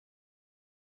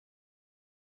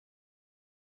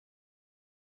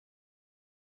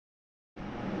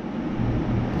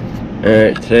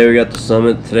Alright, today we got the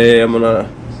Summit. Today I'm gonna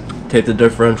take the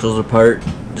differentials apart,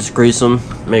 just grease them,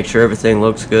 make sure everything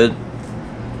looks good.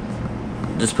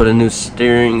 Just put a new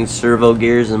steering servo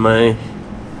gears in my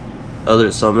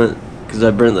other Summit because I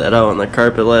burned that out on the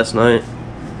carpet last night.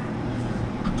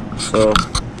 So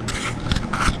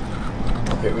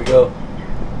here we go.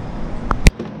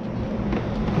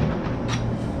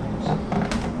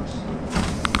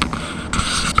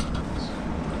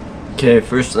 Okay,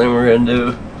 first thing we're gonna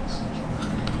do,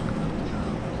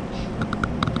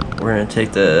 we're going to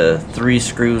take the 3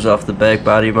 screws off the back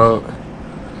body mount,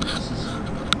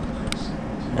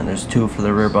 and there's 2 for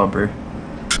the rear bumper.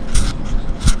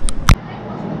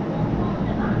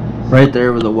 Right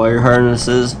there where the wire harness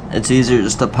is, it's easier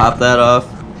just to pop that off,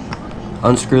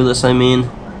 unscrew this I mean,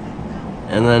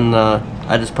 and then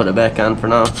I just put it back on for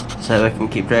now so I can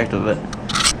keep track of it.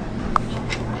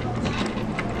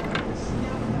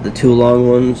 The 2 long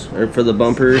ones are for the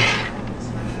bumper,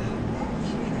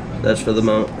 that's for the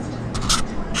mount.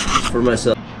 For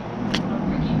myself.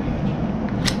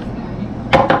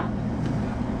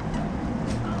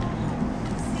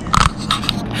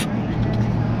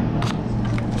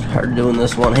 It's hard doing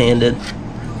this one-handed.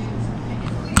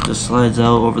 Just slides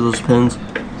out over those pins.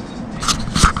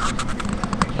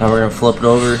 Now we're gonna flip it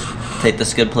over, take the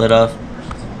skid plate off.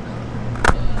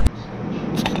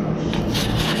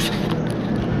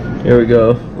 Here we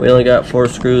go. We only got 4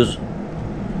 screws.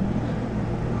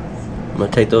 I'm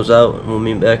gonna take those out and we'll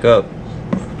meet back up.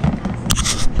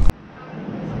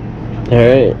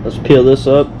 Alright, let's peel this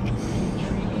up.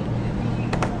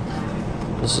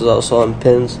 This is also on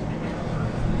pins.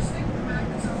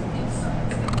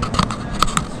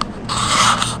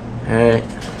 Alright.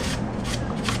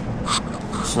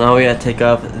 So now we gotta take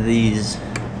off these,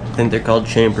 I think they're called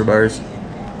chamber bars,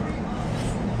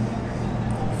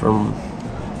 from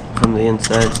the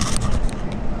inside.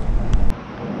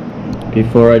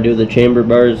 Before I do the chamber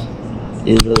bars,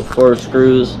 these are the 4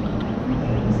 screws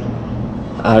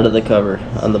out of the cover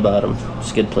on the bottom,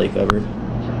 skid plate cover.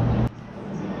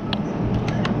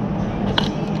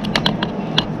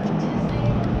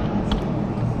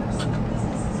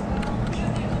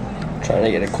 Trying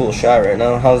to get a cool shot right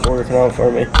now. How's it working out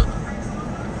for me?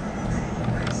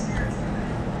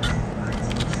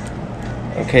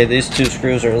 Okay, these 2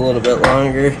 screws are a little bit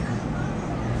longer.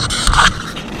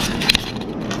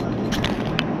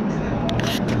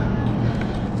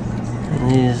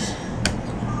 These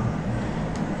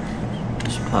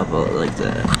just pop out like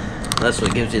that. That's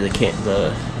what gives you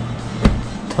the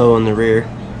toe in the rear.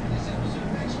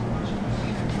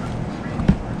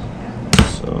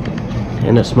 So,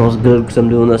 and it smells good because I'm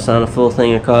doing this on a full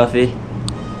thing of coffee.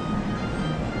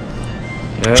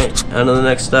 Alright, on to the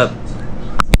next step.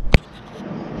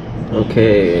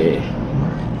 Okay,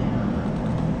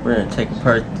 we're gonna take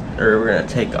apart, or we're gonna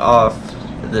take off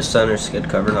the center skid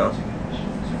cover now.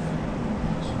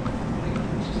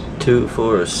 2,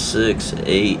 4, 6,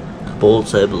 8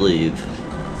 bolts, I believe.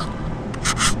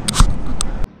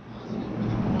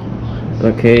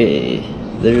 Okay,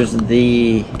 there's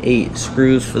the 8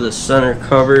 screws for the center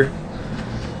cover.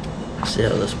 Let's see how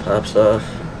this pops off.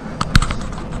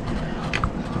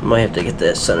 Might have to get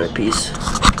that center piece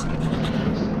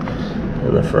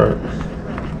in the front.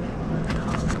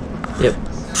 Yep,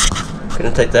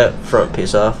 gonna take that front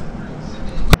piece off.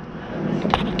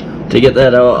 To get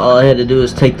that out, all I had to do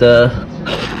is take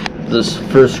this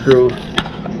first screw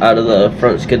out of the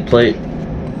front skid plate,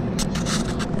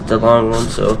 the long one,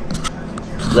 so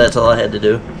that's all I had to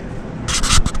do.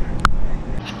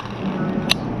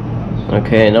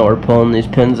 Okay, now we're pulling these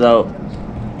pins out.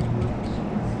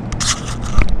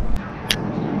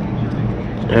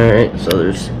 Alright, so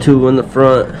there's 2 in the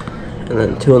front and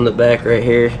then 2 in the back right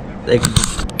here. They can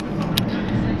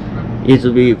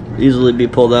easily be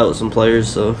pulled out with some pliers,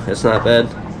 so it's not bad.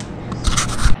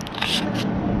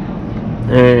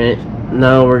 Alright,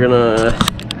 now we're gonna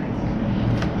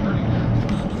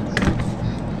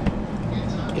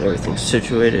get everything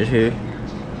situated here.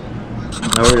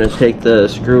 Now we're gonna take the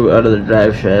screw out of the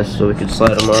drive shaft so we can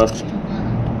slide them off.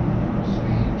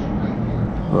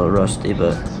 A little rusty,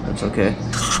 but that's okay.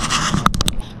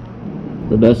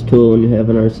 The best tool when you have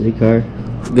an RC car.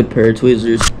 A good pair of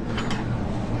tweezers.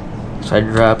 So I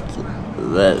dropped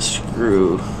that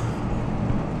screw.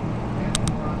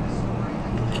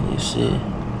 Can you see?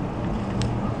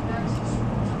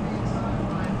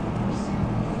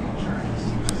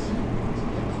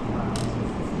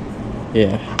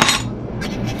 Yeah.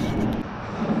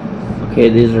 Okay,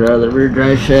 these are out of the rear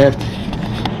drive shaft.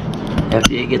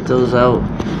 After you get those out,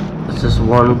 it's just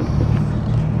one.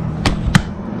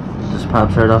 Just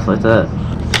pops right off like that.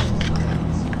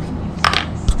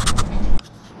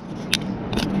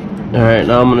 Alright,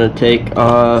 now I'm gonna take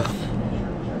off.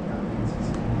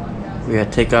 We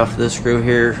gotta take off this screw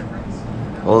here,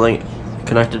 holding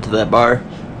connected to that bar.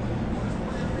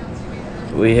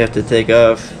 We have to take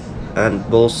off on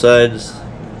both sides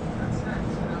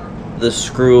the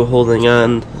screw holding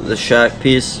on the shock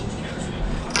piece,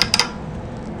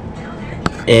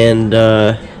 and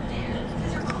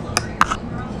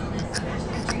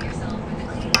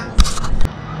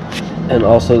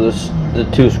also the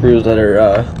two screws that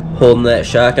are holding that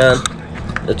shock on.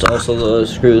 It's also the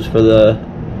screws for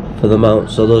the mount,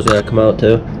 so those gotta come out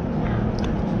too.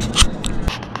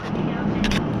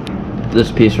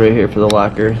 This piece right here for the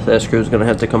locker, that screw's gonna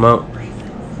have to come out.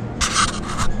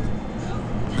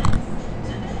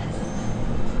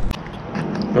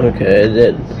 Okay, I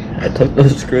did. I took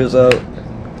those screws out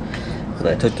and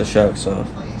I took the shocks off.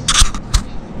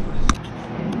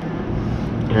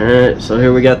 Alright, so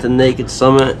here we got the naked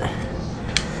Summit.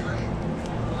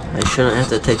 I shouldn't have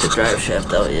to take the drive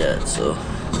shaft out yet, so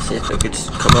let's see if it could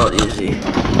just come out easy.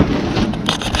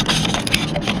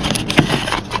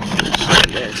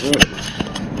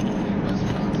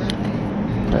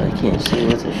 I can't see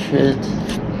what the shit.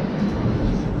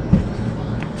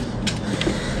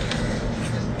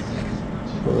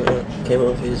 Oh, yeah, came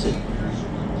off easy.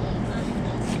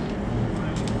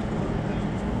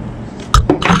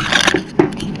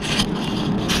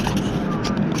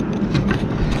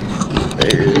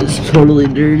 There it is, totally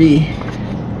dirty.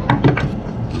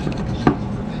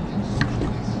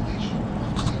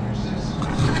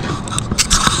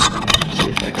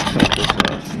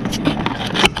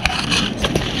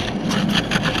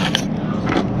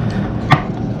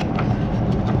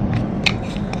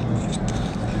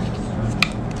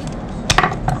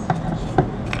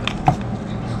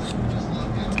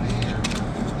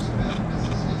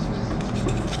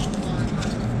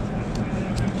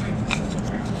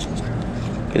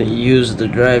 Gonna use the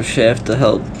drive shaft to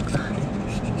help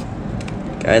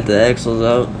guide the axles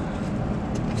out.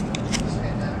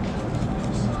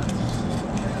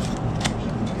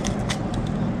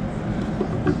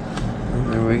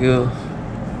 And there we go.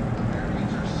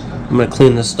 I'm gonna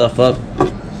clean this stuff up,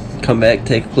 come back,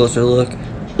 take a closer look.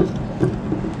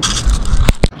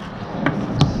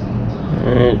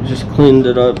 Alright, just cleaned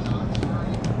it up.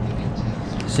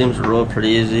 Seems to roll pretty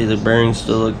easy. The bearings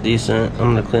still look decent.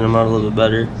 I'm gonna clean them out a little bit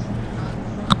better.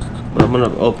 But I'm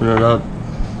gonna open it up.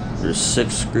 There's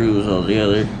 6 screws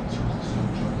altogether.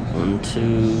 1,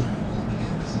 2,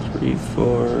 3,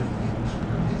 4,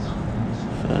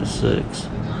 5, 6.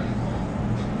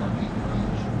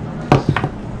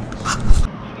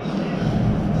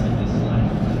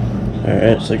 Alright,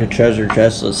 it's like a treasure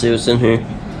chest. Let's see what's in here.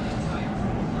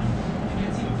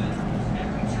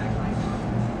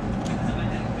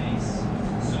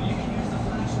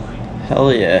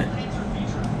 Hell yeah.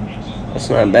 That's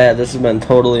not bad. This has been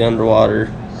totally underwater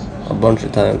a bunch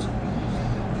of times.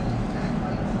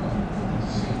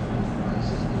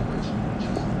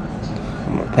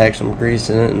 I'm gonna pack some grease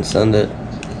in it and send it.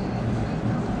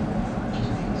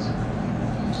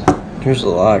 Here's the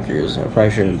lockers. I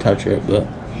probably shouldn't touch it, but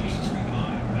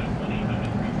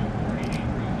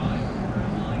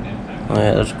oh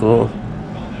yeah, that's cool.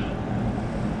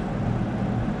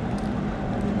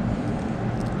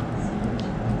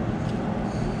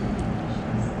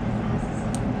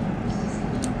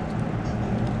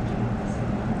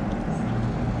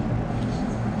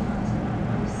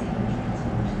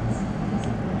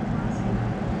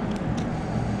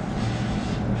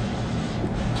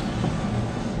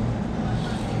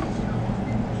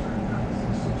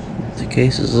 The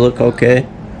cases look okay.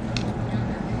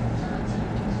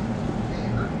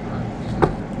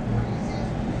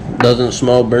 Doesn't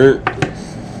smell burnt.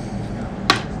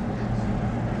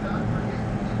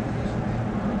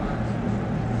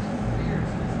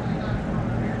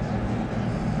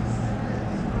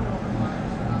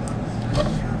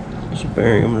 There's a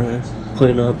bearing I'm gonna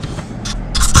clean up.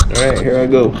 Alright, here I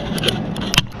go.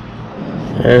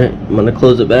 Alright, I'm gonna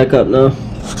close it back up now.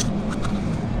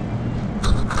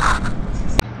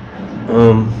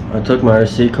 I took my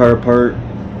RC car apart.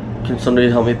 Can somebody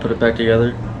help me put it back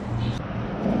together?